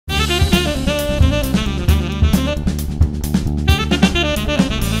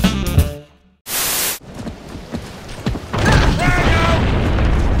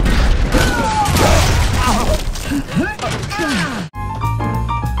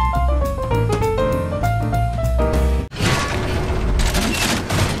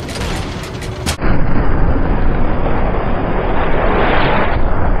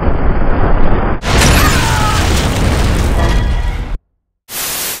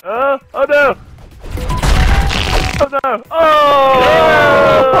Oh no! Oh no!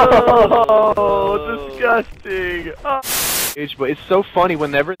 Oh! Disgusting! Oh. But it's so funny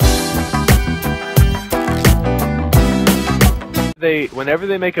whenever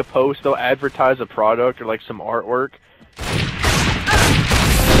they make a post, they'll advertise a product or like some artwork.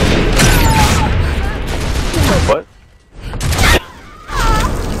 What?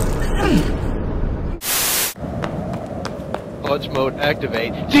 Clutch mode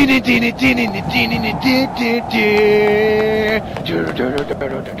activate.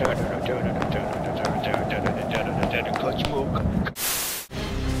 Clutch mode.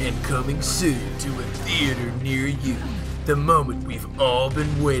 And coming soon to a theater near you, the moment we've all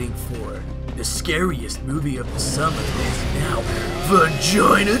been waiting for. The scariest movie of the summer is now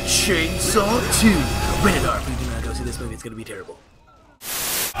Vagina Chainsaw 2. Rated R. Please do not go see this movie. It's gonna be terrible.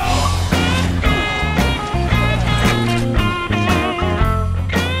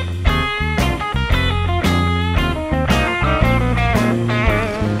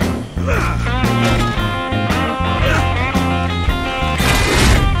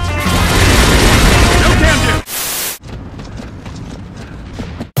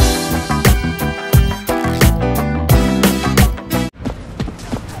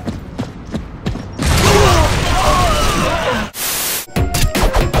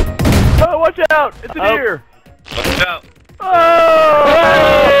 Watch out! It's a deer! Watch out!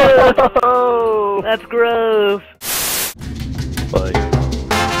 Oh! That's gross! Like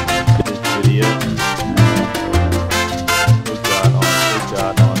this video. Good God on, good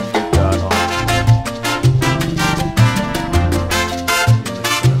God on, good God on.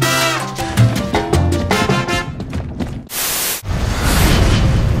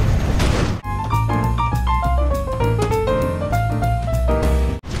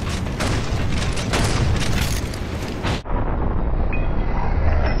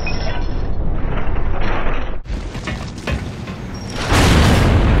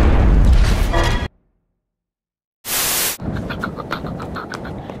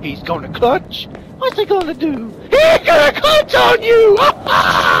 He's gonna clutch? What's he gonna do? He's gonna clutch on you!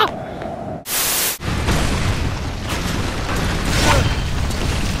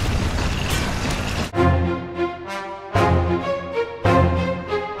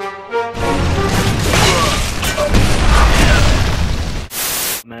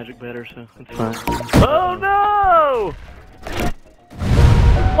 Magic better, so it's fine. Oh no!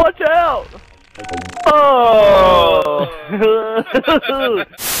 Watch out! Oh!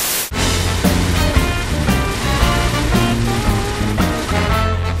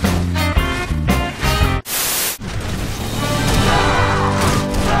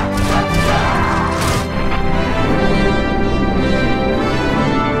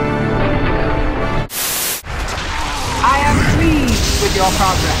 I am pleased with your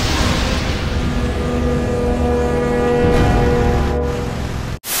progress.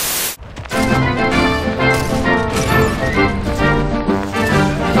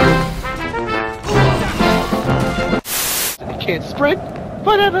 Can't sprint,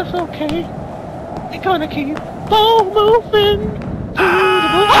 but that's okay. We're gonna keep on moving to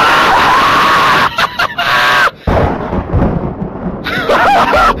the